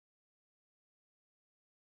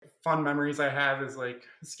Fun memories I have is like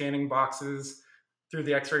scanning boxes through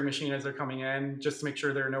the X-ray machine as they're coming in, just to make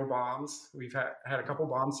sure there are no bombs. We've had a couple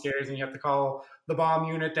bomb scares, and you have to call the bomb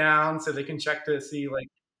unit down so they can check to see like.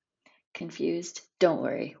 Confused? Don't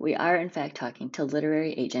worry, we are in fact talking to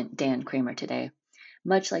literary agent Dan Kramer today.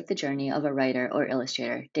 Much like the journey of a writer or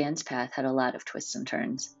illustrator, Dan's path had a lot of twists and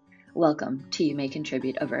turns. Welcome to You May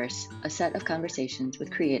Contribute a Verse, a set of conversations with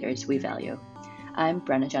creators we value. I'm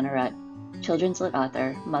Brenna Jennerette, children's lit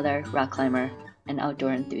author, mother, rock climber, and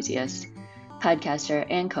outdoor enthusiast, podcaster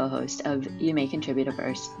and co-host of You May Contribute a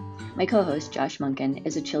Verse. My co-host, Josh Munkin,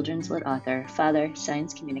 is a children's lit author, father,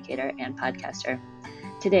 science communicator, and podcaster.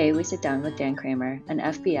 Today, we sit down with Dan Kramer, an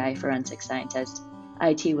FBI forensic scientist,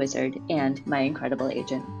 IT wizard, and my incredible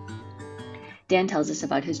agent. Dan tells us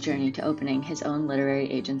about his journey to opening his own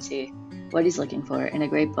literary agency, what he's looking for in a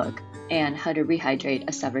great book, and how to rehydrate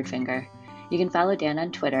a severed finger. You can follow Dan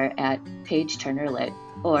on Twitter at PageTurnerLit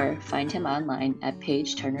or find him online at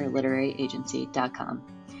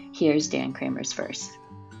PageTurnerLiteraryAgency.com. Here's Dan Kramer's first.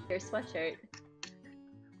 Your sweatshirt.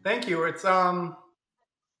 Thank you. It's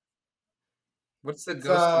What's the ghost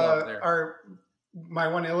glove there? My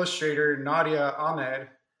one illustrator, Nadia Ahmed,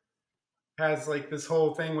 has like this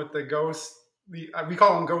whole thing with the ghost. We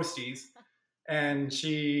call them ghosties, and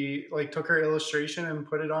she like took her illustration and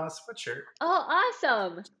put it on a sweatshirt. Oh,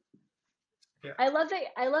 awesome! Yeah. I love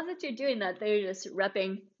that you're doing that. They're just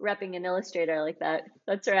repping an illustrator like that.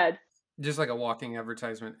 That's rad. Just like a walking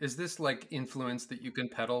advertisement. Is this like influence that you can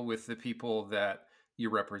peddle with the people that you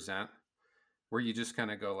represent, where you just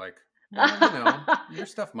kind of go like, well, your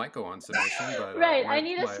stuff might go on submission, but right. I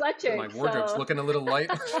need a sweatshirt. My wardrobe's looking a little light.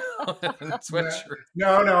 Sweatshirt.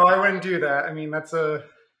 No, I wouldn't do that. I mean, that's a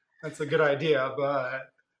good idea, but.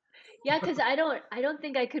 Yeah, because I don't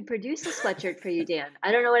think I could produce a sweatshirt for you, Dan.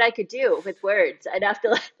 I don't know what I could do with words. I'd have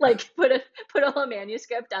to like put a whole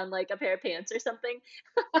manuscript on like a pair of pants or something.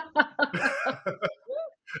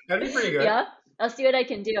 That'd be pretty good. Yeah, I'll see what I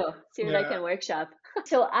can do. See what I can workshop.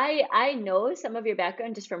 So I know some of your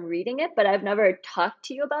background just from reading it, but I've never talked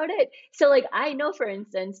to you about it. So like I know, for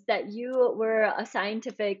instance, that you were a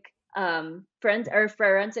scientific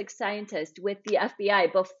forensic scientist with the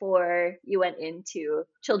FBI before you went into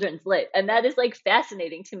children's lit, and that is like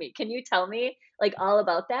fascinating to me. Can you tell me like all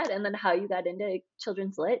about that, and then how you got into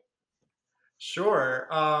children's lit? Sure.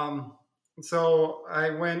 So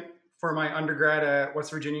I went for my undergrad at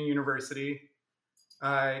West Virginia University.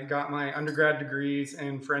 I got my undergrad degrees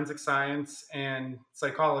in forensic science and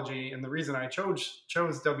psychology, and the reason I chose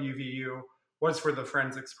WVU was for the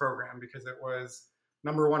forensics program because it was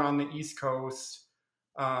 #1 on the East Coast.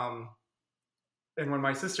 And when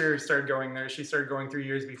my sister started going there, she started going 3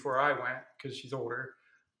 years before I went because she's older.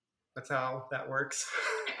 That's how that works.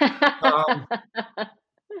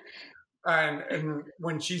 And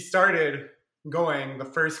when she started going, the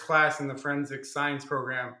first class in the forensic science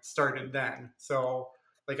program started then. So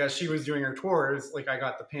like as she was doing her tours, like I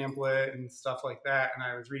got the pamphlet and stuff like that, and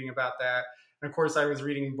I was reading about that. And of course I was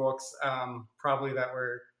reading books probably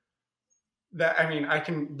the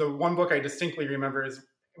one book I distinctly remember is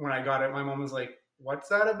when I got it, my mom was like, "What's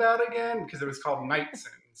that about again?" Because it was called Night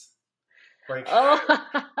Sins. Like,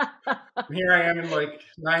 here I am in like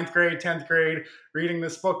 9th grade, 10th grade reading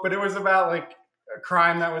this book, but it was about like a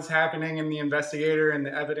crime that was happening and the investigator and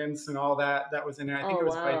the evidence and all that was in it. I think it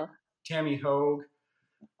was by Tammy Hogue.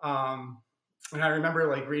 And I remember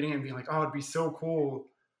like reading it and being like, oh, it'd be so cool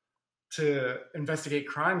to investigate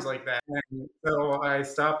crimes like that. And so I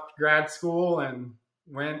stopped grad school and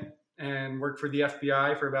went and worked for the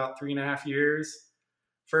FBI for about 3.5 years.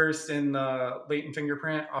 First in the latent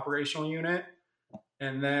fingerprint operational unit.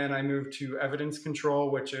 And then I moved to evidence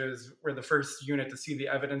control, which is where the first unit to see the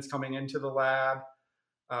evidence coming into the lab.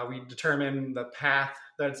 We determine the path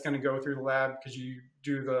that it's going to go through the lab because you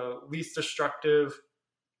do the least destructive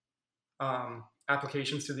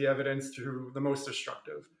applications to the evidence through the most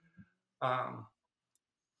destructive.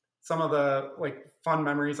 Some of the like fun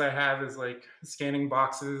memories I have is like scanning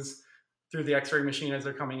boxes through the X-ray machine as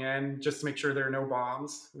they're coming in, just to make sure there are no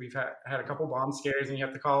bombs. We've had a couple bomb scares, and you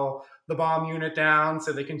have to call the bomb unit down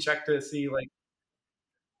so they can check to see like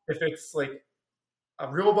if it's like a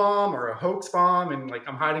real bomb or a hoax bomb. And like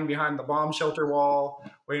I'm hiding behind the bomb shelter wall,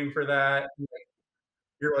 waiting for that. And, like,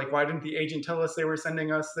 you're like, why didn't the agent tell us they were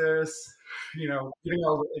sending us this? Getting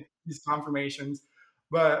all these confirmations.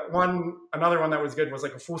 But another one that was good was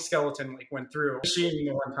like a full skeleton like went through a machine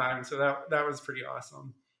the one time, so that was pretty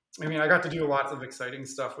awesome. I mean, I got to do lots of exciting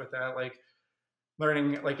stuff with that, like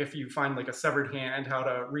learning, like if you find like a severed hand, how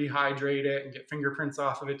to rehydrate it and get fingerprints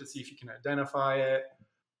off of it to see if you can identify it.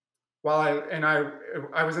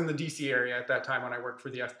 I was in the DC area at that time when I worked for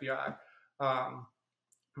the FBI.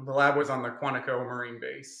 The lab was on the Quantico Marine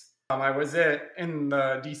Base. I was in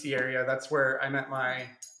the DC area. That's where I met my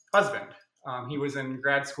husband. He was in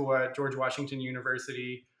grad school at George Washington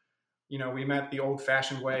University. You know, we met the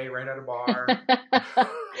old-fashioned way, right at a bar.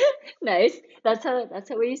 Nice. That's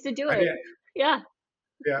how we used to do it. Yeah.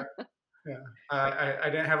 Yeah. I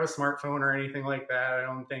didn't have a smartphone or anything like that. I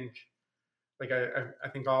don't think. Like I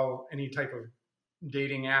think any type of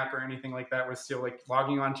dating app or anything like that was still like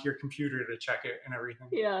logging onto your computer to check it and everything.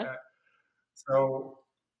 Yeah. Like that. So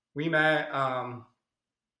we met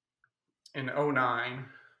in 2009.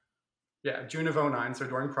 Yeah, June of 2009. So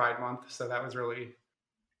during Pride Month. So that was really,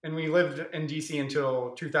 and we lived in DC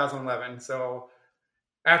until 2011. So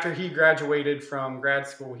after he graduated from grad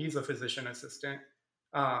school, he's a physician assistant.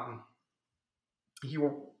 He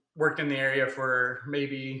worked in the area for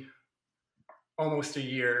maybe almost a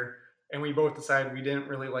year, and we both decided we didn't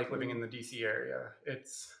really like living in the DC area.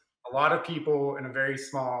 It's a lot of people in a very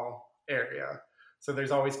small area. So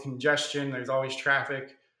there's always congestion, there's always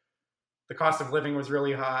traffic. The cost of living was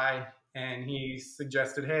really high, and he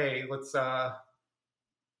suggested, hey, let's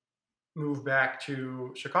move back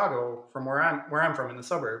to Chicago from where I'm from in the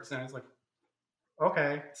suburbs. And I was like,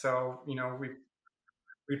 okay. So, you know,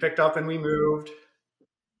 we picked up and we moved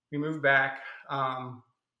back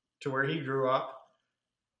to where he grew up.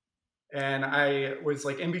 And I was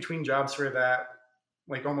like in between jobs for that,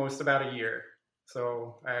 like almost about a year.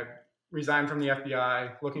 So I had resigned from the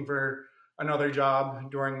FBI, looking for another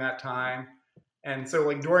job during that time. And so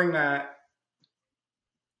like during that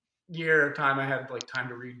year of time, I had like time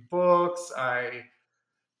to read books. I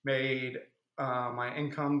made my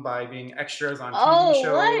income by being extras on TV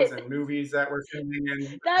shows and movies that were filming in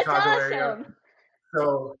the Chicago area.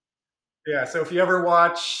 So yeah, so if you ever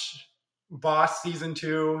watch Boss season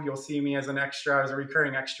 2, you'll see me as an extra. I was a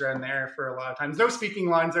recurring extra in there for a lot of times. No speaking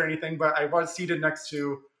lines or anything, but I was seated next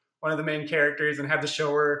to one of the main characters and had to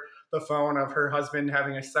show her the phone of her husband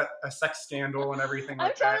having a sex scandal and everything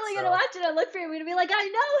like that. I'm totally going to watch it and look for you. I'm going to be like,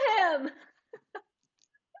 I know him.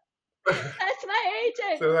 That's my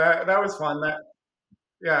agent. So that was fun.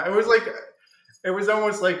 It was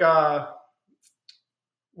almost like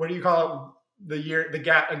what do you call it? A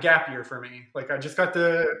gap year for me. Like I just got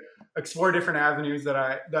to explore different avenues that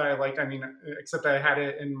I liked. I mean, except I had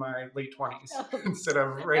it in my late 20s instead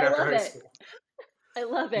of right after high school. I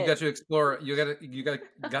love it. You got to explore. You got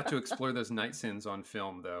to explore those night sins on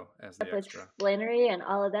film though, as the extra. Flannery and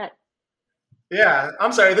all of that. Yeah,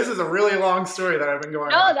 I'm sorry. This is a really long story that I've been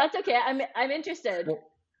going. No, that's okay. I'm interested. Well,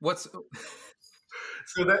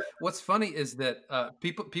 what's funny is that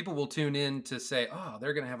people will tune in to say, oh,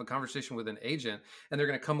 they're going to have a conversation with an agent, and they're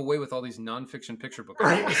going to come away with all these nonfiction picture books.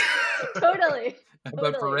 Right. Totally.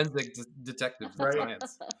 About forensic detectives and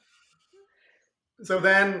science. So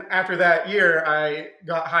then after that year, I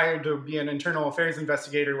got hired to be an internal affairs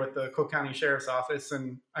investigator with the Cook County Sheriff's Office.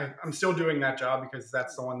 And I'm still doing that job because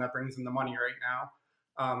that's the one that brings in the money right now.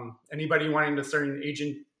 Anybody wanting to start an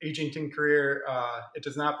agenting career, it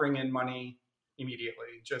does not bring in money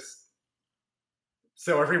immediately. Just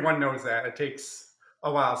so everyone knows that. It takes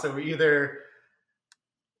a while. So we either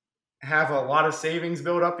have a lot of savings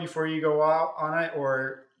built up before you go out on it,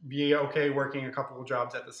 or be okay working a couple of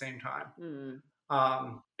jobs at the same time. Mm.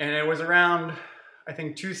 And it was around, I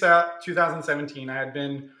think, 2017. I had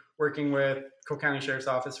been working with Cook County Sheriff's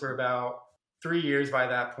Office for about 3 years by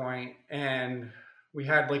that point. And we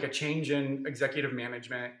had like a change in executive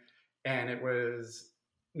management, and it was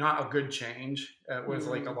not a good change. It was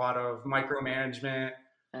like a lot of micromanagement,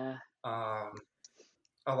 a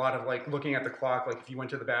lot of like looking at the clock. Like if you went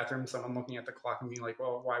to the bathroom, someone looking at the clock and being like,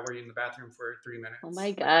 well, why were you in the bathroom for 3 minutes? Oh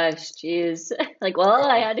my gosh, geez. Like, well,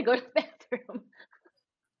 I had to go to the bathroom.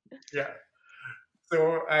 Yeah.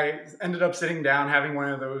 So I ended up sitting down, having one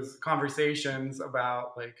of those conversations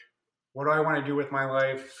about like, what do I want to do with my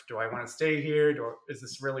life? Do I want to stay here? Is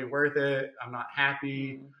this really worth it? I'm not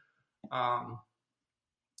happy. And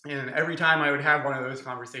every time I would have one of those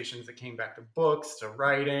conversations, it came back to books, to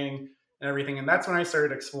writing and everything. And that's when I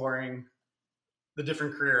started exploring the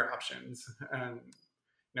different career options. And,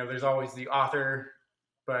 you know, there's always the author,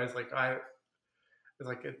 but I was like,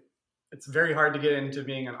 it's very hard to get into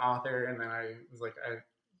being an author. And then I was like, I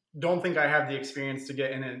don't think I have the experience to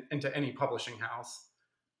get into any publishing house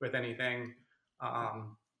with anything.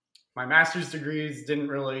 My master's degrees didn't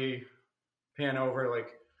really pan over.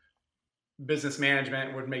 Like business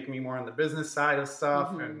management would make me more on the business side of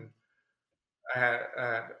stuff. And I had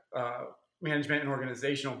management and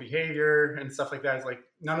organizational behavior and stuff like that. It's like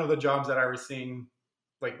none of the jobs that I was seeing,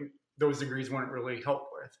 like those degrees wouldn't really help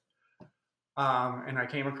with. And I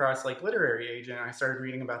came across like Literary Agent. I started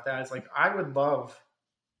reading about that. It's like, I would love,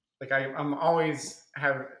 like, I'm always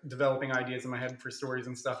have developing ideas in my head for stories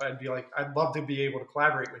and stuff. I'd be like, I'd love to be able to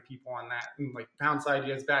collaborate with people on that and like bounce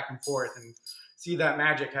ideas back and forth and see that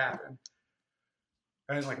magic happen.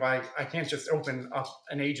 I was like, well, I can't just open up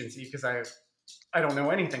an agency because I don't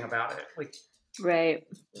know anything about it. Like, right.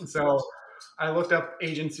 So I looked up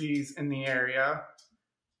agencies in the area.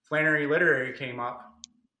 Flannery Literary came up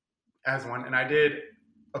as one, and I did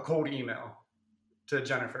a cold email to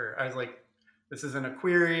Jennifer. I was like, this isn't a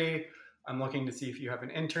query. I'm looking to see if you have an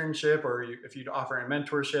internship or if you'd offer a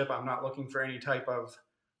mentorship. I'm not looking for any type of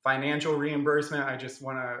financial reimbursement. I just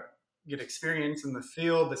want to get experience in the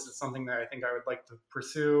field. This is something that I think I would like to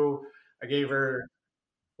pursue. I gave her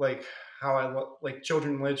like how like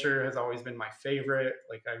children's literature has always been my favorite.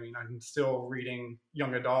 Like, I mean, I'm still reading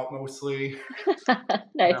young adult mostly.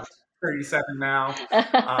 Nice. I'm 37 now.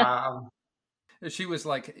 She was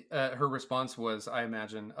like, her response was, I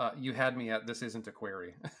imagine, you had me at this isn't a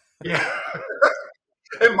query. Yeah.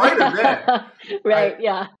 It might have been. Right,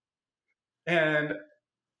 yeah. And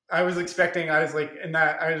I was expecting, I was like,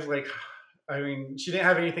 I mean, she didn't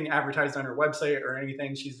have anything advertised on her website or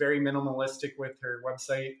anything. She's very minimalistic with her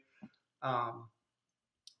website,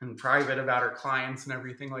 and private about her clients and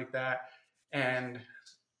everything like that. And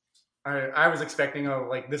I was expecting, oh,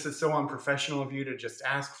 like, this is so unprofessional of you to just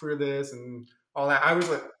ask for this and all that. I was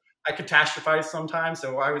like, I catastrophize sometimes.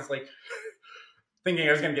 So I was like thinking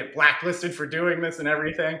I was going to get blacklisted for doing this and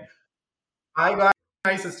everything. I got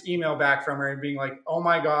the nicest email back from her being like, oh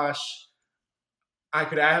my gosh, I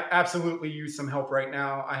could absolutely use some help right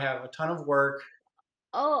now. I have a ton of work.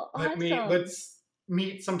 Oh, awesome. Let's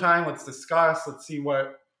meet sometime. Let's discuss. Let's see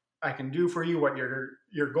what I can do for you, what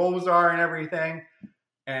your goals are and everything.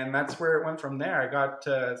 And that's where it went from there. I got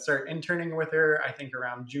to start interning with her, I think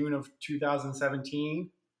around June of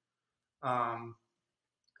 2017.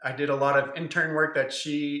 I did a lot of intern work that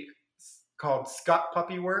she called Scut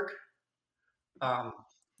Puppy work.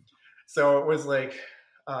 So it was like,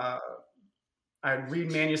 I'd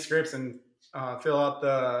read manuscripts and fill out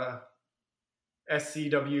the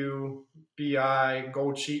SCWBI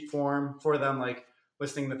gold sheet form for them, like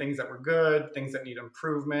listing the things that were good, things that need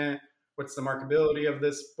improvement, what's the markability of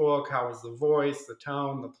this book, how is the voice, the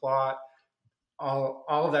tone, the plot, all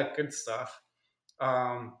of that good stuff.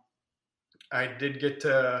 I did get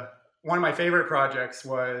to, one of my favorite projects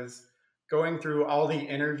was going through all the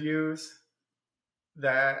interviews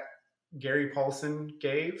that Gary Paulsen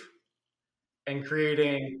gave and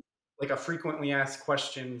creating like a frequently asked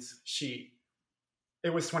questions sheet.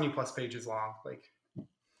 It was 20 plus pages long. Like,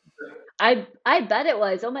 I bet it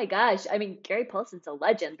was. Oh my gosh. I mean, Gary Paulsen's a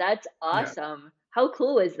legend. That's awesome. Yeah. How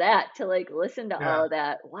cool is that to like listen to all of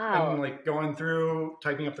that? Wow. And like going through,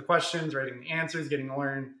 typing up the questions, writing the answers, getting to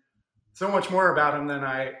learn so much more about him than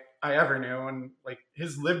I ever knew. And like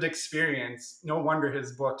his lived experience, no wonder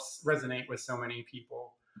his books resonate with so many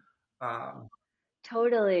people.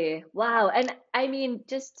 Totally. Wow. And I mean,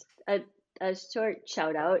 just a short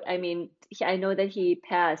shout out. I mean, I know that he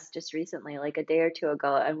passed just recently, like a day or two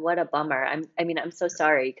ago, and what a bummer. I'm so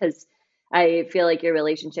sorry because I feel like your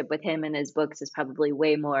relationship with him and his books is probably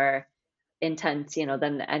way more intense,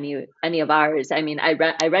 than any of ours. I mean, I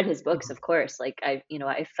read his books, of course. Like I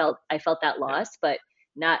felt that loss, but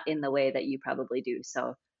not in the way that you probably do.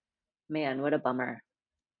 So, man, what a bummer.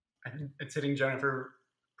 It's hitting Jennifer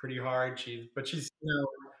pretty hard.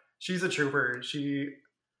 She's a trooper. She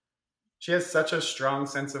has such a strong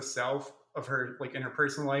sense of self of her, like in her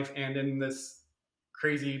personal life and in this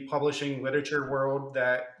crazy publishing literature world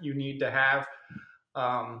that you need to have.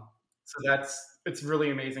 So it's really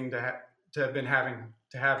amazing to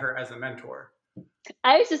have her as a mentor.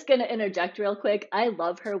 I was just going to interject real quick. I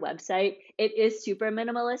love her website. It is super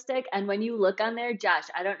minimalistic. And when you look on there, Josh,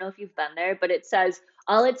 I don't know if you've been there, but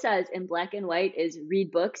all it says in black and white is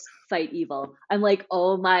read books, fight evil. I'm like,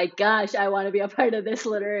 oh my gosh, I want to be a part of this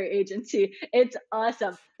literary agency. It's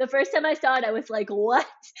awesome. The first time I saw it, I was like, what?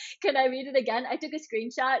 Can I read it again? I took a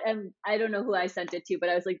screenshot and I don't know who I sent it to, but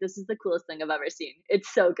I was like, this is the coolest thing I've ever seen.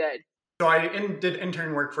 It's so good. So I did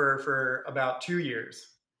intern work for about 2 years.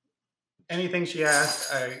 Anything she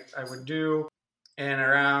asked, I would do. And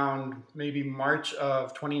around maybe March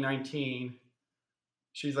of 2019,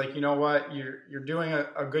 she's like, you know what? You're doing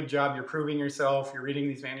a good job. You're proving yourself. You're reading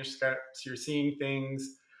these manuscripts. You're seeing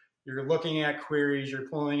things. You're looking at queries. You're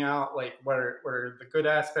pulling out like what are the good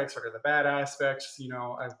aspects? What are the bad aspects?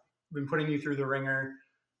 I've been putting you through the ringer.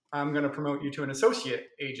 I'm going to promote you to an associate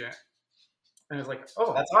agent. And I was like,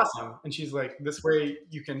 oh, that's awesome. And she's like, this way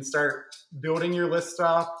you can start building your list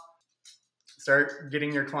up, start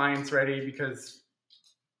getting your clients ready, because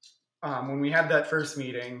when we had that first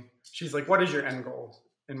meeting, she's like, what is your end goal?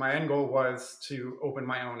 And my end goal was to open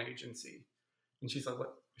my own agency. And she's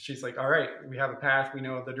like, all right, we have a path. We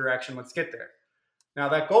know the direction. Let's get there. Now,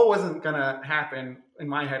 that goal wasn't going to happen in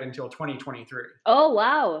my head until 2023. Oh,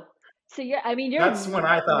 wow. So you're That's when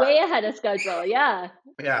I thought, way ahead of schedule. Yeah.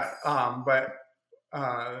 Yeah. But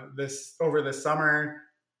over this summer,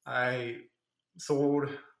 I sold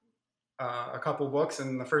a couple books,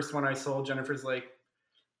 and the first one I sold, Jennifer's like,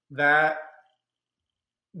 that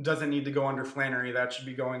doesn't need to go under Flannery. That should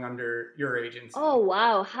be going under your agency. Oh,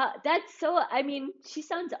 wow. That's so, she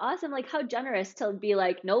sounds awesome. Like, how generous to be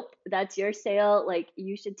like, nope, that's your sale. Like,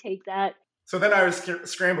 you should take that. So then I was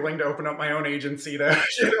scrambling to open up my own agency to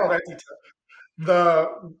get all that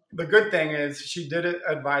detail. The good thing is she did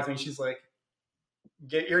advise me. She's like,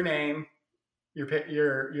 get your name,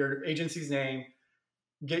 your agency's name,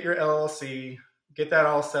 get your LLC, get that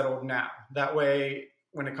all settled now. That way,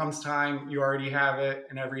 when it comes time, you already have it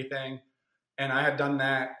and everything. And I had done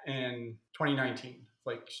that in 2019.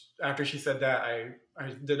 Like, after she said that, I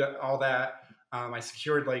did all that. I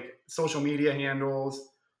secured like social media handles,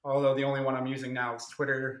 although the only one I'm using now is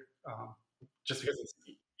Twitter, just because it's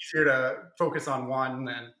easier to focus on one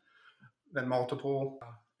than multiple.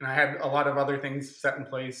 And I had a lot of other things set in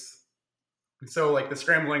place. And so like the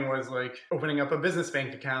scrambling was like opening up a business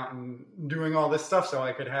bank account and doing all this stuff so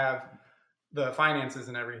I could have the finances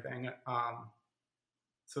and everything.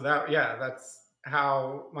 So that's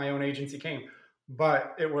how my own agency came.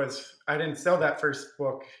 But I didn't sell that first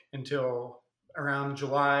book until around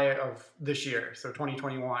July of this year, so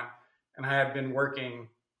 2021. And I had been working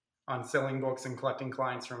on selling books and collecting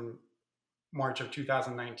clients from March of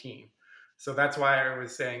 2019. So that's why I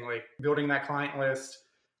was saying, like, building that client list,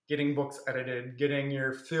 getting books edited, getting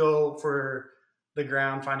your feel for the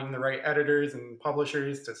ground, finding the right editors and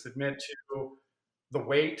publishers to submit to, the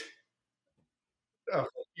wait of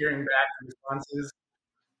hearing back responses.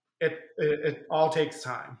 It all takes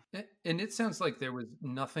time. And it sounds like there was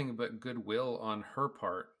nothing but goodwill on her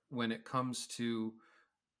part when it comes to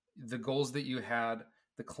the goals that you had,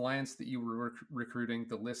 the clients that you were recruiting,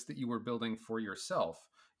 the list that you were building for yourself.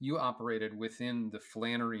 You operated within the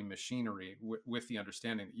Flannery machinery with the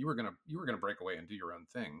understanding that you were gonna break away and do your own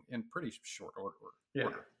thing in pretty short order. Yeah,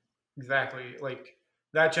 exactly. Like,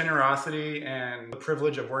 that generosity and the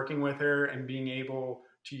privilege of working with her and being able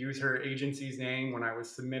to use her agency's name when I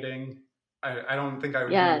was submitting, I don't think I would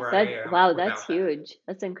be where I am. Wow, that's huge.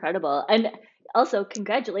 That's incredible. And also,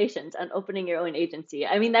 congratulations on opening your own agency.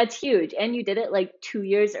 I mean, that's huge. And you did it like 2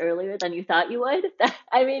 years earlier than you thought you would.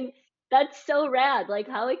 That's so rad. Like,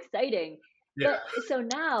 how exciting. Yeah. But so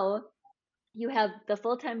now you have the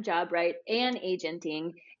full-time job, right? And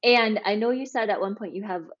agenting. And I know you said at one point you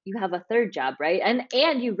have a third job, right?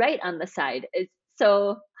 And you write on the side.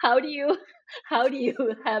 So how do you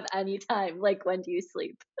have any time? Like, when do you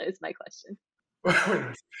sleep? Is my question.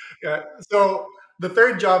 Yeah. So the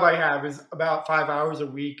third job I have is about 5 hours a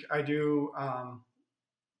week. I do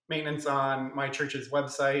maintenance on my church's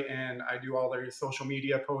website, and I do all their social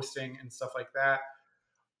media posting and stuff like that.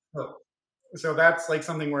 So that's like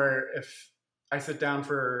something where if I sit down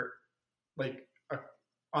for like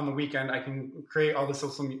on the weekend, I can create all the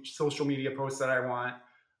social media posts that I want.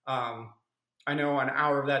 I know an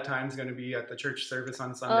hour of that time is going to be at the church service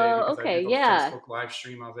on Sunday because I do the Facebook live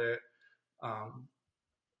stream of it. And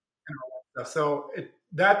all that stuff. So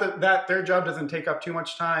that their job doesn't take up too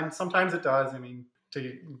much time. Sometimes it does. I mean,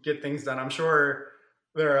 to get things done. I'm sure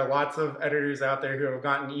there are lots of editors out there who have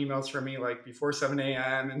gotten emails from me like before 7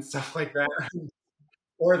 a.m. and stuff like that.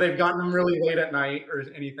 Or they've gotten them really late at night or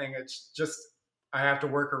anything. It's just, I have to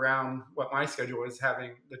work around what my schedule is,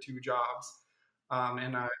 having the two jobs.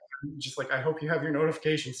 And I'm just like, I hope you have your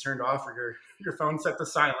notifications turned off or your phone set to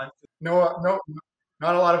silent. No,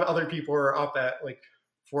 not a lot of other people are up at like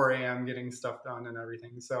 4 a.m. getting stuff done and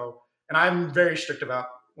everything. So, and I'm very strict about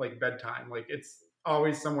like bedtime. Like, it's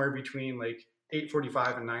always somewhere between like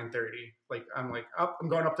 8:45 and 9:30. Like, I'm like, I'm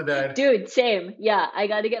going up to bed. Dude, same. Yeah, I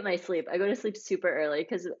got to get my sleep. I go to sleep super early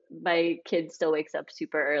because my kid still wakes up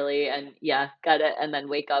super early, and yeah, and then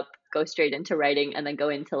wake up, go straight into writing, and then go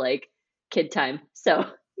into like kid time. So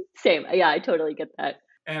same. Yeah, I totally get that.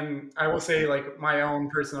 And I will say, like, my own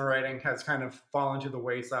personal writing has kind of fallen to the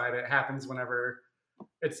wayside. It happens whenever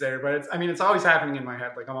it's there, but it's always happening in my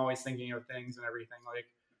head. Like, I'm always thinking of things and everything. Like,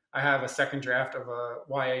 I have a second draft of a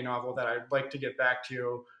YA novel that I'd like to get back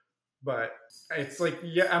to, but it's like,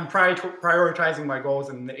 yeah, I'm prioritizing my goals,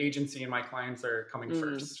 and the agency and my clients are coming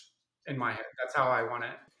first in my head. That's how I want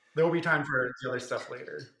it. There will be time for the other stuff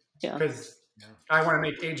later, because I want to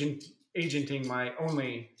make agenting my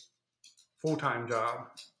only full-time job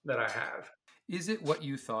that I have. Is it what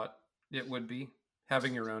you thought it would be,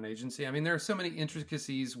 having your own agency? I mean, there are so many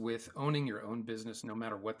intricacies with owning your own business, no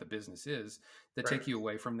matter what the business is, that Right. take you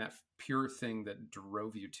away from that pure thing that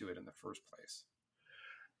drove you to it in the first place.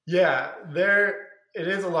 Yeah, it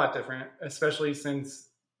is a lot different, especially since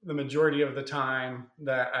the majority of the time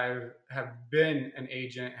that I have been an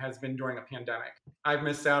agent has been during a pandemic. I've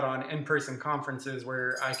missed out on in-person conferences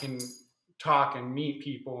where I can talk and meet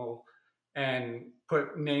people and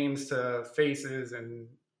put names to faces and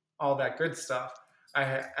all that good stuff.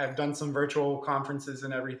 I've done some virtual conferences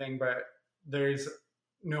and everything, but there's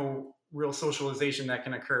no real socialization that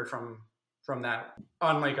can occur from that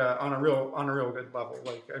on a real good level.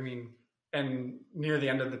 Like, I mean, and near the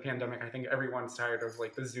end of the pandemic, I think everyone's tired of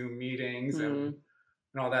like the Zoom meetings and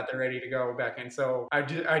all that. They're ready to go back in. So I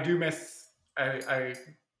do miss. I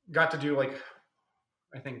got to do like,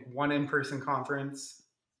 I think, one in-person conference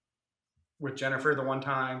with Jennifer the one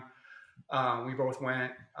time. We both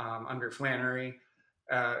went under Flannery.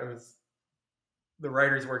 It was the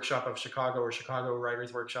Writers Workshop of Chicago, or Chicago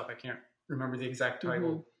Writers Workshop. I can't remember the exact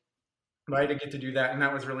title, but I did get to do that, and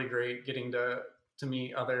that was really great, getting to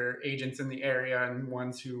meet other agents in the area and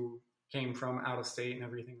ones who came from out of state and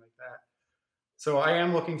everything like that. So I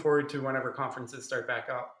am looking forward to whenever conferences starting back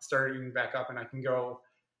up, and I can go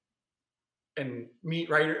and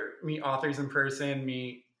meet authors in person,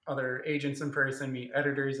 meet other agents in person, meet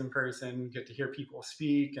editors in person, get to hear people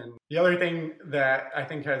speak. And the other thing that I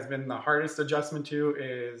think has been the hardest adjustment to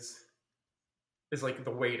is like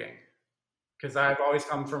the waiting. Because I've always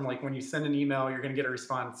come from like, when you send an email, you're going to get a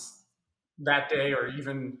response that day or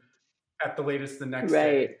even at the latest the next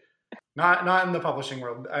day. Not in the publishing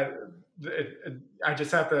world. I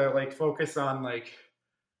just have to like focus on like,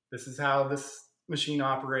 this is how this machine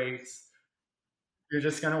operates. You're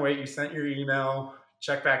just going to wait. You sent your email,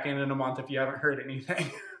 check back in a month if you haven't heard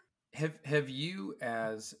anything. Have you,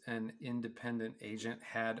 as an independent agent,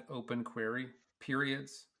 had open query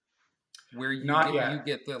periods where you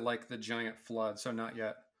get the like the giant flood? So not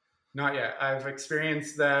yet. Not yet. I've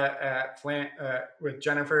experienced that at with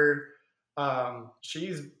Jennifer.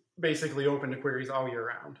 She's basically open to queries all year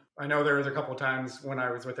round. I know there was a couple of times when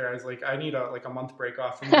I was with her, I was like, I need a month break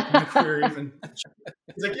off from looking at queries, and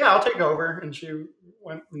she's like, yeah, I'll take over. And she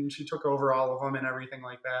went and she took over all of them and everything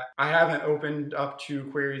like that. I haven't opened up to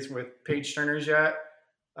queries with page turners yet.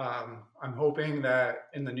 I'm hoping that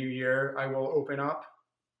in the new year I will open up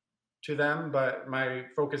to them, but my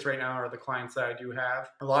focus right now are the clients that I do have.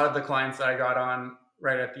 A lot of the clients that I got on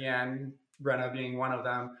right at the end, Brenna being one of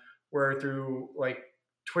them, were through like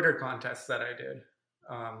Twitter contests that I did.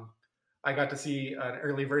 I got to see an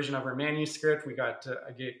early version of her manuscript. I got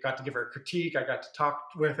to give her a critique. I got to talk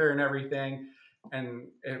with her and everything. And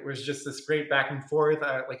it was just this great back and forth.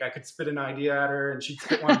 I could spit an idea at her and she'd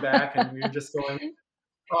spit one back, and we were just going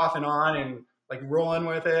off and on and like rolling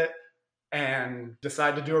with it. And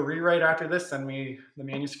decided to do a rewrite after this, send me the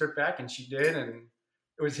manuscript back, and she did. And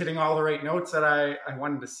it was hitting all the right notes that I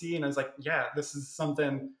wanted to see. And I was like, yeah, this is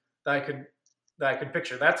something that I could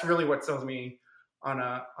picture. That's really what sells me on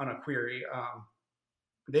a query.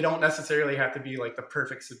 They don't necessarily have to be like the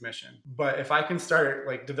perfect submission, but if I can start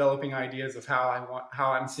like developing ideas of how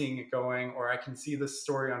I'm seeing it going, or I can see the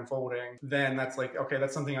story unfolding, then that's like, okay,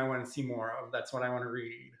 that's something I want to see more of. That's what I want to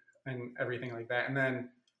read and everything like that. And then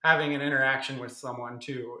having an interaction with someone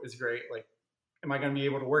too is great. Like, am I going to be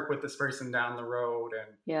able to work with this person down the road?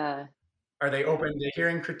 And are they open to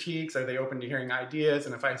hearing critiques? Are they open to hearing ideas?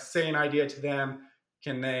 And if I say an idea to them,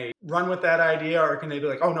 can they run with that idea, or can they be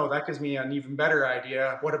like, oh no, that gives me an even better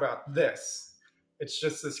idea. What about this? It's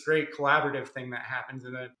just this great collaborative thing that happens.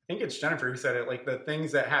 And I think it's Jennifer who said it, like the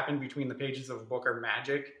things that happen between the pages of a book are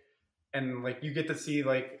magic. And like, you get to see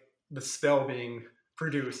like the spell being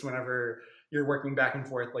produced whenever you're working back and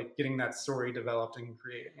forth, like getting that story developed and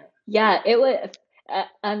creating it. Yeah, it was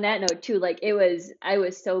on that note too, like I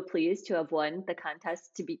was so pleased to have won the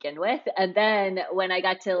contest to begin with. And then when I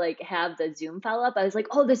got to like have the Zoom follow up, I was like,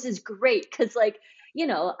 oh, this is great. Cause like, you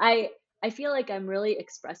know, I feel like I'm really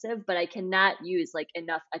expressive, but I cannot use like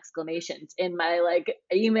enough exclamations in my like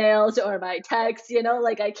emails or my texts, you know,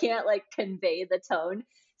 like I can't like convey the tone.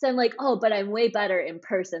 So I'm like, oh, but I'm way better in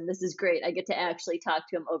person. This is great. I get to actually talk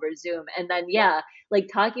to him over Zoom. And then, yeah, like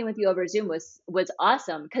talking with you over Zoom was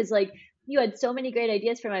awesome. Cause like you had so many great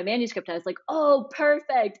ideas for my manuscript. I was like, oh,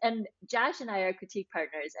 perfect. And Josh and I are critique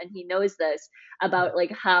partners, and he knows this about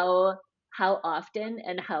like how how often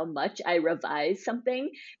and how much I revise something,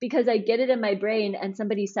 because I get it in my brain and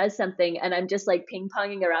somebody says something and I'm just like ping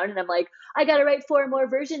ponging around and I'm like, I got to write 4 more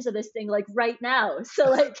versions of this thing like right now. So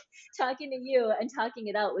like talking to you and talking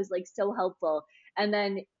it out was like so helpful. And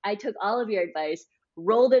then I took all of your advice,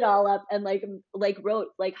 rolled it all up and like wrote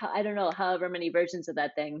like I don't know however many versions of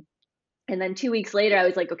that thing. And then 2 weeks later, I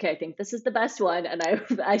was like, okay, I think this is the best one. And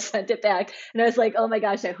I sent it back and I was like, oh my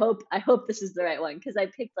gosh, I hope this is the right one. Cause I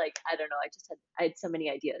picked like, I don't know, I had so many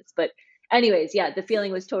ideas, but anyways, yeah, the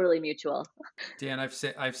feeling was totally mutual. Dan,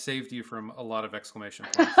 I've saved you from a lot of exclamation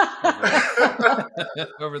points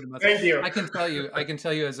over the months. Thank you. I can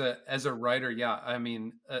tell you as a writer, yeah. I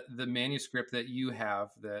mean, the manuscript that you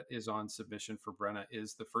have that is on submission for Brenna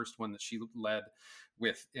is the first one that she led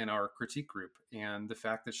with in our critique group, and the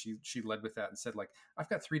fact that she led with that and said like, I've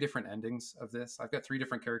got 3 different endings of this. I've got 3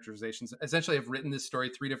 different characterizations. Essentially, I've written this story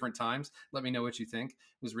 3 different times. Let me know what you think.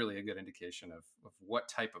 Was really a good indication of what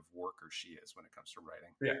type of worker she is when it comes to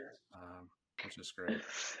writing. Yeah. Which is great.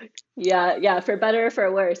 Yeah, for better or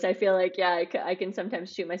for worse. I feel like, yeah, I can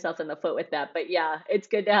sometimes shoot myself in the foot with that, but yeah, it's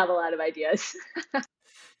good to have a lot of ideas.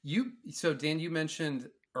 So Dan, you mentioned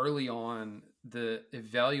early on the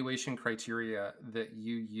evaluation criteria that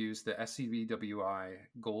you use, the SCBWI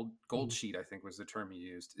gold sheet, I think was the term you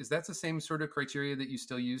used. Is that the same sort of criteria that you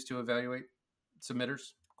still use to evaluate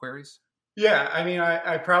submitters' queries? Yeah, I mean,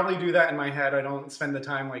 I probably do that in my head. I don't spend the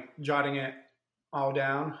time like jotting it all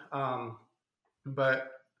down.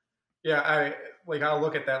 But yeah, I'll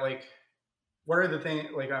look at that, like, what are the things,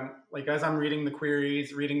 like as I'm reading the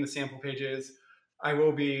queries, reading the sample pages, what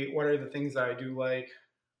are the things that I do like?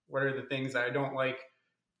 What are the things that I don't like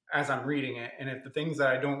as I'm reading it? And if the things that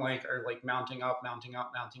I don't like are like mounting up,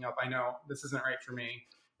 I know this isn't right for me.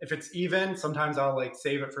 If it's even, sometimes I'll like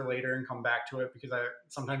save it for later and come back to it, because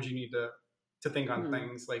sometimes you need to think on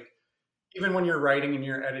things. Like, even when you're writing and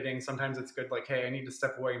you're editing, sometimes it's good, like, hey, I need to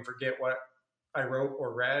step away and forget what I wrote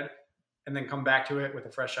or read, and then come back to it with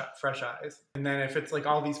a fresh eyes. And then if it's like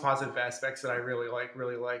all these positive aspects that I really like,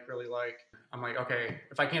 I'm like, okay,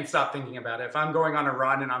 if I can't stop thinking about it, if I'm going on a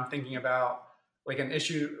run and I'm thinking about like an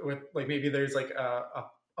issue with, like, maybe there's like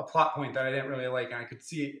a plot point that I didn't really like, and I could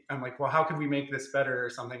see, I'm like, well, how could we make this better or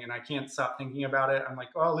something? And I can't stop thinking about it. I'm like,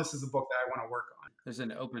 oh, this is a book that I want to work on. There's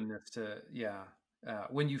an openness to,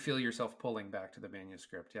 when you feel yourself pulling back to the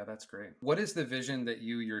manuscript. Yeah, that's great. What is the vision that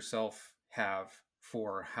you yourself have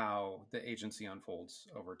for how the agency unfolds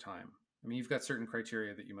over time? I mean, you've got certain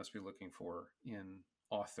criteria that you must be looking for in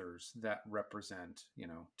authors that represent,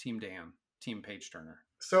 Team Dan, Team Page Turner.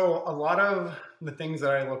 So a lot of the things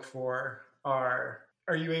that I look for are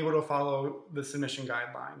you able to follow the submission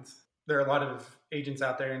guidelines? There are a lot of agents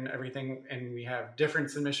out there and everything, and we have different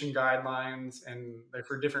submission guidelines, and they're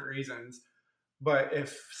for different reasons. But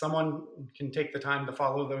if someone can take the time to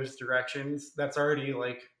follow those directions, that's already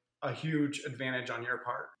like a huge advantage on your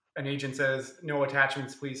part. An agent says, no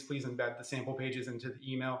attachments, please embed the sample pages into the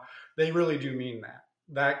email. They really do mean that.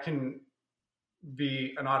 That can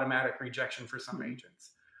be an automatic rejection for some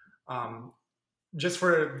agents. Just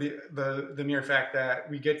for the mere fact that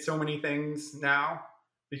we get so many things now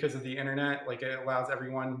because of the internet, like, it allows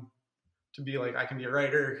everyone to be like, I can be a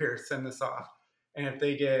writer, here, send this off. And if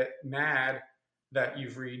they get mad that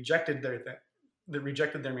you've rejected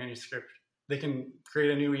their manuscript, they can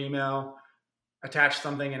create a new email, attach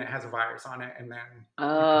something, and it has a virus on it, and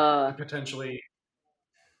then potentially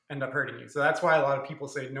end up hurting you. So that's why a lot of people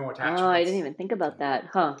say no attachments. Oh, I didn't even think about that.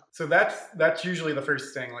 Huh. So that's usually the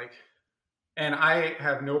first thing. Like, and I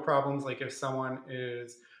have no problems, like, if someone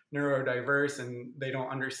is neurodiverse and they don't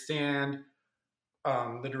understand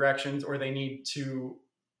the directions, or they need to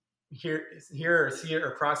hear or see it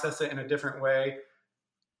or process it in a different way,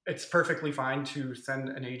 it's perfectly fine to send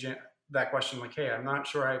an agent that question, like, hey, I'm not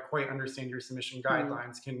sure I quite understand your submission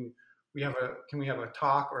guidelines. Can we have a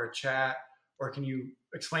talk or a chat, or can you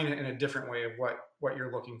explain it in a different way of what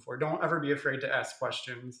you're looking for? Don't ever be afraid to ask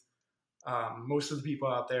questions. Most of the people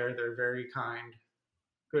out there, they're very kind,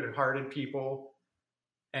 good-hearted people,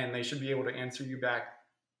 and they should be able to answer you back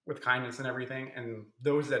with kindness and everything. And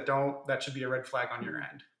those that don't, that should be a red flag on your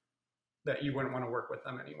end, that you wouldn't want to work with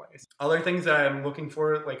them anyways. Other things that I'm looking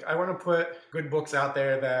for, like, I want to put good books out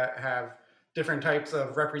there that have different types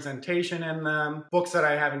of representation in them, books that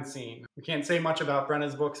I haven't seen. We can't say much about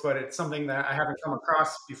Brenna's books, but it's something that I haven't come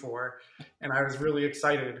across before, and I was really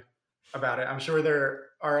excited about it. I'm sure there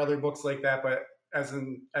are other books like that, but as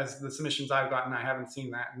the submissions I've gotten, I haven't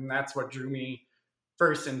seen that, and that's what drew me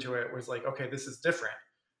first into it, was like, okay, this is different.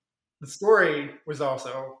 The story was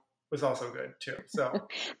also good too. So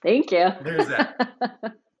thank you. There's that.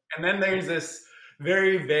 And then there's this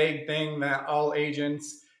very vague thing that all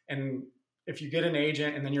agents, and if you get an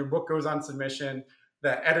agent and then your book goes on submission,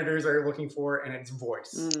 that editors are looking for, and it's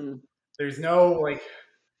voice. There's no like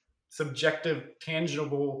subjective,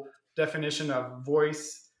 tangible definition of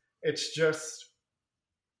voice. It's just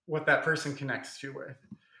what that person connects to with.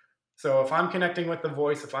 So if I'm connecting with the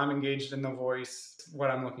voice, if I'm engaged in the voice, what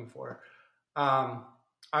I'm looking for.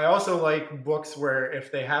 I also like books where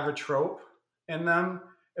if they have a trope in them,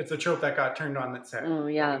 it's a trope that got turned on its head. Oh,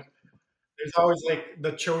 yeah. Like, there's always like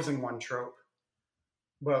the chosen one trope.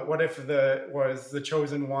 But what if the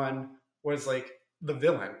chosen one was like the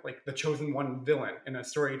villain, like the chosen one villain in a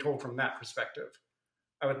story told from that perspective?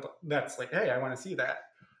 That's like, hey, I want to see that.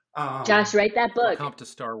 Josh, write that book. I'll comp to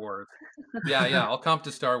Star Wars. Yeah, I'll comp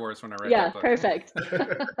to Star Wars when I write that book. Yeah, perfect.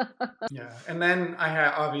 Yeah, and then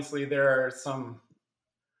obviously there are some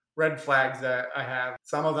red flags that I have.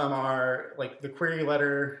 Some of them are like the query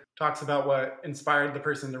letter talks about what inspired the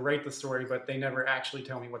person to write the story, but they never actually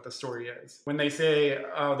tell me what the story is. When they say,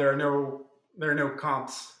 oh, there are no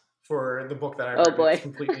comps for the book that I wrote, oh boy, it's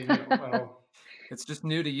completely new. Well, it's just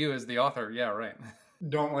new to you as the author. Yeah, right.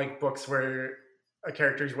 Don't like books where a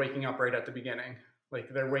character's waking up right at the beginning. Like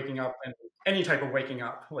they're waking up, and any type of waking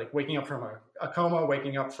up, like waking up from a coma,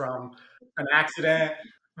 waking up from an accident.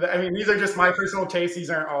 I mean, these are just my personal tastes. These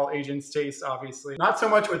aren't all agents' tastes, obviously. Not so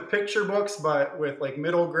much with picture books, but with like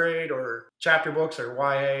middle grade or chapter books or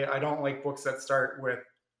YA. I don't like books that start with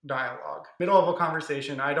dialogue. Middle of a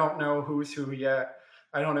conversation. I don't know who's who yet.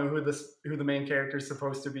 I don't know who the main character is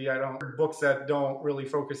supposed to be. I don't books that don't really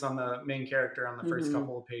focus on the main character on the first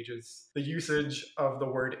couple of pages. The usage of the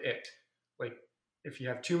word it. Like if you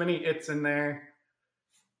have too many it's in there,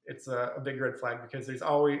 it's a big red flag, because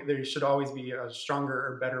there should always be a stronger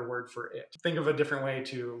or better word for it. Think of a different way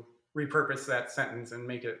to repurpose that sentence and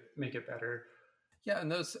make it better. Yeah,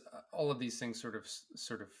 and all of these things sort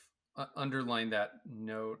of underline that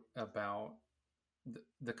note about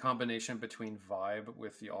the combination between vibe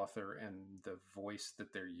with the author and the voice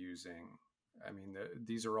that they're using. I mean,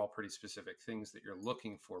 these are all pretty specific things that you're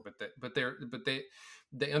looking for, but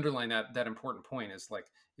they underline that important point is like,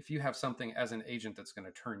 if you have something as an agent that's going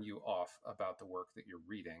to turn you off about the work that you're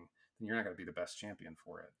reading, then you're not going to be the best champion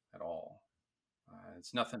for it at all.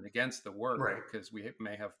 It's nothing against the work, right, because we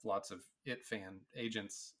may have lots of it fan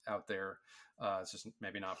agents out there. It's just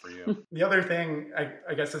maybe not for you. The other thing,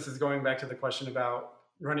 I guess this is going back to the question about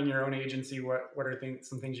running your own agency. What are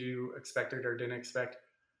some things you expected or didn't expect?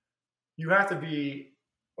 You have to be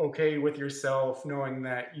okay with yourself knowing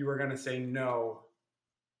that you are going to say no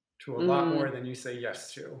to a lot more than you say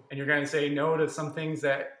yes to. And you're going to say no to some things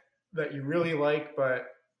that you really like, but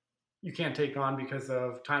you can't take on because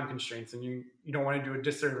of time constraints, and you don't want to do a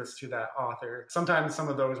disservice to that author. Sometimes some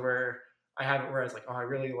of those where I have it where I was like, oh, I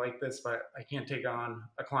really like this, but I can't take on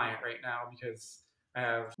a client right now because I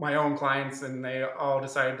have my own clients and they all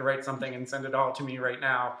decided to write something and send it all to me right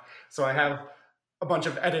now. So I have a bunch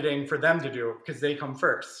of editing for them to do because they come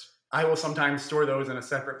first. I will sometimes store those in a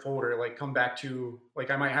separate folder, like come back to, like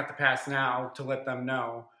I might have to pass now to let them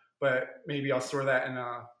know, but maybe I'll store that in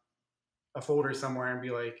a folder somewhere and be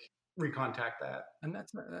like, recontact that. And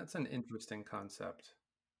that's an interesting concept,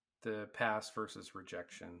 the pass versus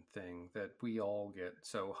rejection thing that we all get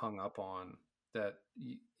so hung up on, that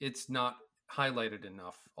it's not highlighted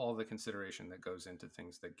enough, all the consideration that goes into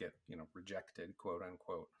things that get, rejected, quote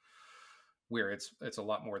unquote, where it's a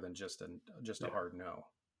lot more than just a hard no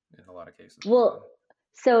in a lot of cases. Well,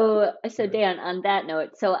 so Dan, on that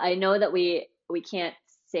note, so I know that we can't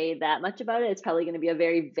say that much about it. It's probably going to be a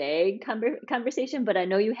very vague conversation, but I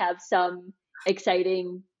know you have some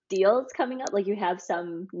exciting deals coming up, like you have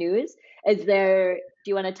some news. Do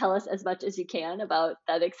you want to tell us as much as you can about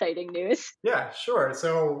that exciting news? Yeah, sure.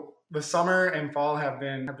 So the summer and fall have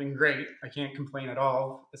been great. I can't complain at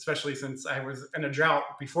all, especially since I was in a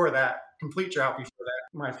complete drought before that.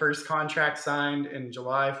 My first contract signed in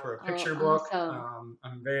July for a picture book. Awesome.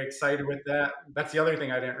 I'm very excited with that. That's the other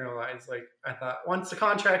thing I didn't realize. Like I thought once the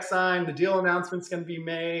contract's signed, the deal announcement's going to be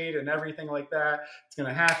made and everything like that. It's going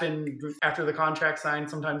to happen after the contract signed.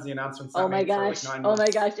 Sometimes the announcement's not made for like 9 months. Oh my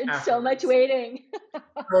gosh, it's so much waiting.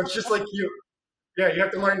 So it's just like you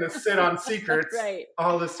have to learn to sit on secrets right.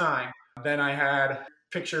 all this time. Then I had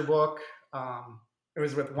picture book. It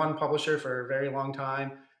was with one publisher for a very long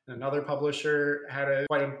time, and another publisher had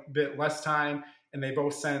quite a bit less time, and they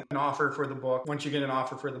both sent an offer for the book. Once you get an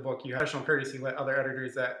offer for the book, you have professional courtesy, let other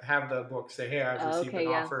editors that have the book say, hey, I've received an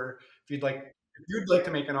offer. If you'd like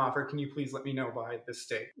to make an offer, can you please let me know by this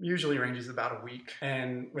date? Usually ranges about a week.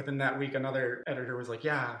 And within that week, another editor was like,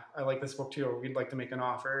 yeah, I like this book too. We'd like to make an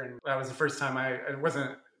offer. And that was the first time I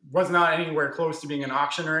wasn't was not anywhere close to being an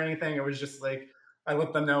auction or anything. It was just like, I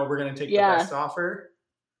let them know we're going to take the best offer.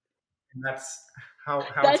 And that's how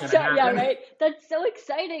it's going to happen. Yeah, right. That's so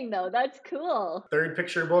exciting though. That's cool. Third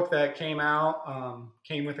picture book that came out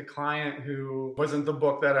came with a client who wasn't the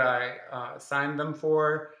book that I signed them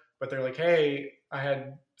for, but they're like, hey, I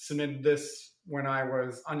had submitted this when I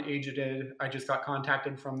was unagented. I just got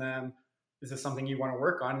contacted from them. Is this something you want to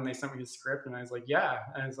work on? And they sent me a script and I was like, yeah.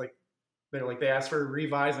 And I was like, they asked for a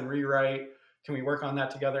revise and rewrite. Can we work on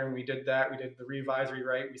that together? And we did that. We did the revise,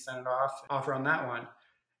 rewrite. We sent it off, offer on that one.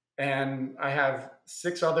 And I have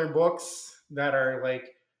 6 other books that are like,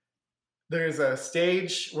 there's a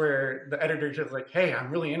stage where the editor is like, hey,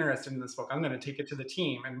 I'm really interested in this book. I'm going to take it to the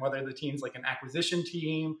team. And whether the team's like an acquisition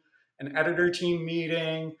team, an editor team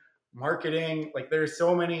meeting, marketing, like there's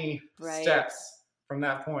so many steps from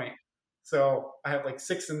that point. So I have like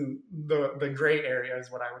 6 in the gray area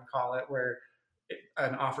is what I would call it, where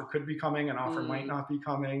an offer could be coming, an offer might not be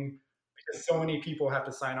coming, because so many people have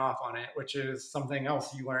to sign off on it, which is something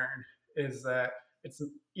else you learn, is that it's,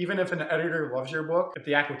 even if an editor loves your book, if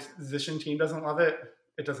the acquisition team doesn't love it,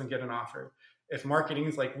 it doesn't get an offer. If marketing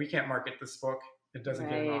is like, we can't market this book, it doesn't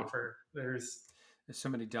get an offer. There's so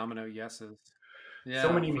many domino yeses. Yeah,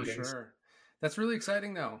 so many meetings. Sure. That's really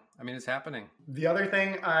exciting though. I mean, it's happening. The other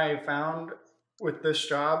thing I found with this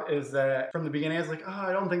job is that from the beginning, I was like,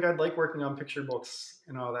 I don't think I'd like working on picture books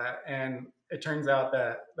and all that. And it turns out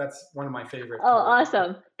that that's one of my favorites. Oh,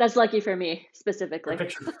 awesome. That's lucky for me specifically.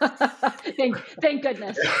 Thank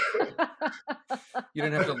goodness. You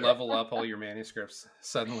didn't have to level up all your manuscripts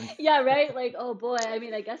suddenly. Yeah, right? Like, oh boy, I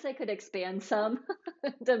mean, I guess I could expand some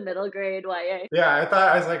to middle grade YA. Yeah, I thought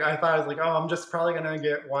I was like, oh, I'm just probably going to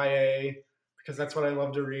get YA because that's what I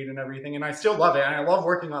love to read and everything. And I still love it. And I love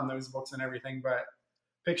working on those books and everything. But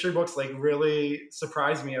picture books like really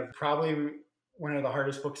surprised me of probably one of the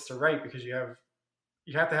hardest books to write, because you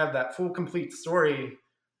have to have that full complete story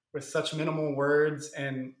with such minimal words,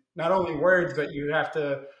 and not only words, but you have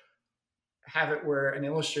to have it where an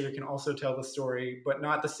illustrator can also tell the story, but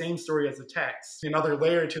not the same story as the text. Another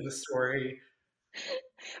layer to the story.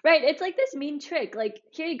 Right. It's like this mean trick. Like,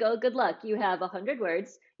 here you go. Good luck. You have 100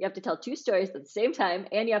 words. You have to tell 2 stories at the same time,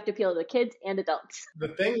 and you have to appeal to kids and adults. The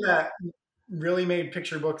thing that really made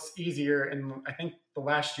picture books easier in, I think, the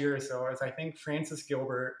last year or so is, I think Frances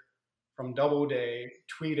Gilbert from Doubleday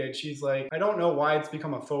tweeted, she's like, I don't know why it's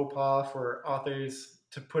become a faux pas for authors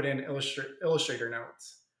to put in illustrator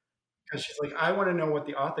notes. Because she's like, I want to know what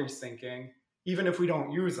the author's thinking, even if we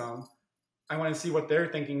don't use them. I want to see what they're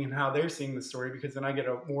thinking and how they're seeing the story, because then I get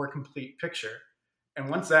a more complete picture. And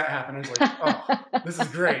once that happened, I was like, oh, this is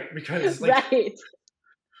great, because like,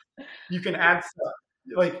 you can add stuff.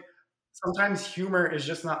 Like, sometimes humor is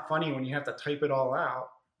just not funny when you have to type it all out.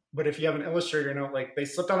 But if you have an illustrator note, like they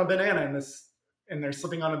slipped on a banana in this, and they're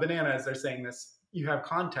slipping on a banana as they're saying this, you have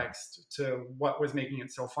context to what was making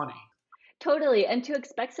it so funny. Totally. And to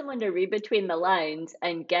expect someone to read between the lines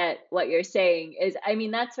and get what you're saying is, I mean,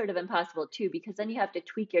 that's sort of impossible too, because then you have to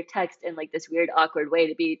tweak your text in like this weird, awkward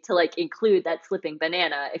way to like include that slipping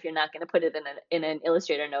banana if you're not going to put it in an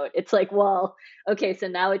illustrator note. It's like, well, okay, so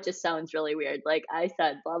now it just sounds really weird. Like I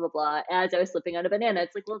said, blah, blah, blah, as I was slipping on a banana.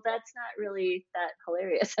 It's like, well, that's not really that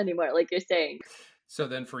hilarious anymore, like you're saying. So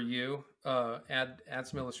then for you, add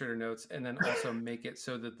some illustrator notes, and then also make it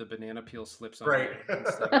so that the banana peel slips on you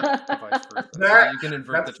instead of vice versa. You can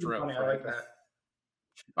invert the trope. Funny. I like that.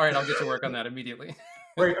 All right, I'll get to work on that immediately.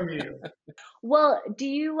 Immediately. Well, do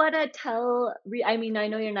you want to tell, I mean, I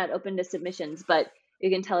know you're not open to submissions, but you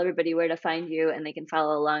can tell everybody where to find you and they can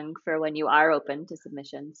follow along for when you are open to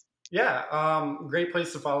submissions. Yeah, great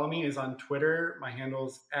place to follow me is on Twitter. My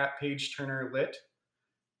handle's @PageTurnerLit.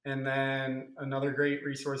 And then another great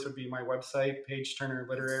resource would be my website,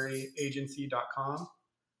 pageturnerliteraryagency.com.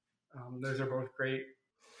 Those are both great.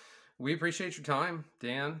 We appreciate your time,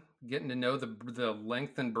 Dan, getting to know the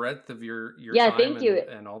length and breadth of your time thank you.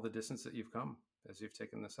 And all the distance that you've come as you've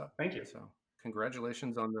taken this up. Thank you. So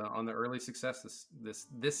congratulations on the early success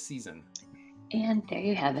this season. And there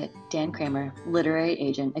you have it, Dan Kramer, literary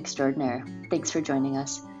agent extraordinaire. Thanks for joining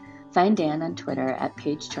us. Find Dan on Twitter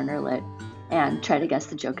 @PageTurnerLit. And try to guess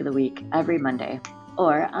the joke of the week every Monday,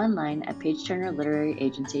 or online at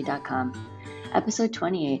pageturnerliteraryagency.com. Episode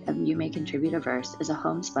 28 of You May Contribute a Verse is a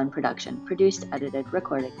homespun production, produced, edited,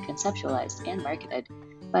 recorded, conceptualized, and marketed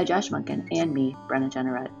by Josh Munkin and me, Brenna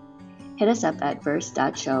Jennerette. Hit us up at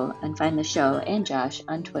verse.show and find the show and Josh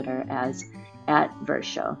on Twitter as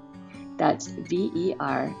 @verseshow. That's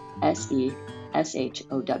VERSESHOW.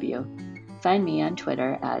 Find me on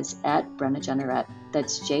Twitter as @Brenna Jennerette.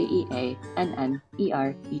 That's JEANNERET.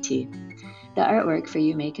 The artwork for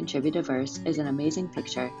You May Contribute a Verse is an amazing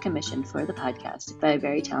picture commissioned for the podcast by a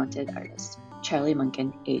very talented artist, Charlie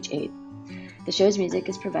Munkin, age 8. The show's music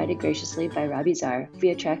is provided graciously by Robbie Czar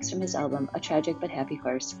via tracks from his album A Tragic But Happy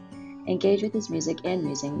Horse. Engage with his music and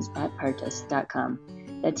musings at Partist.com.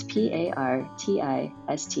 That's PARTIST.com.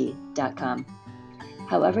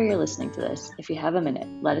 However you're listening to this, if you have a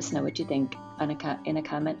minute, let us know what you think in a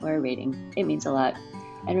comment or a rating. It means a lot.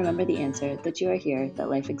 And remember the answer, that you are here, that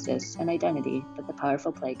life exists, an identity, that the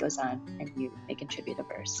powerful play goes on, and you may contribute a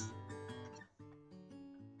verse.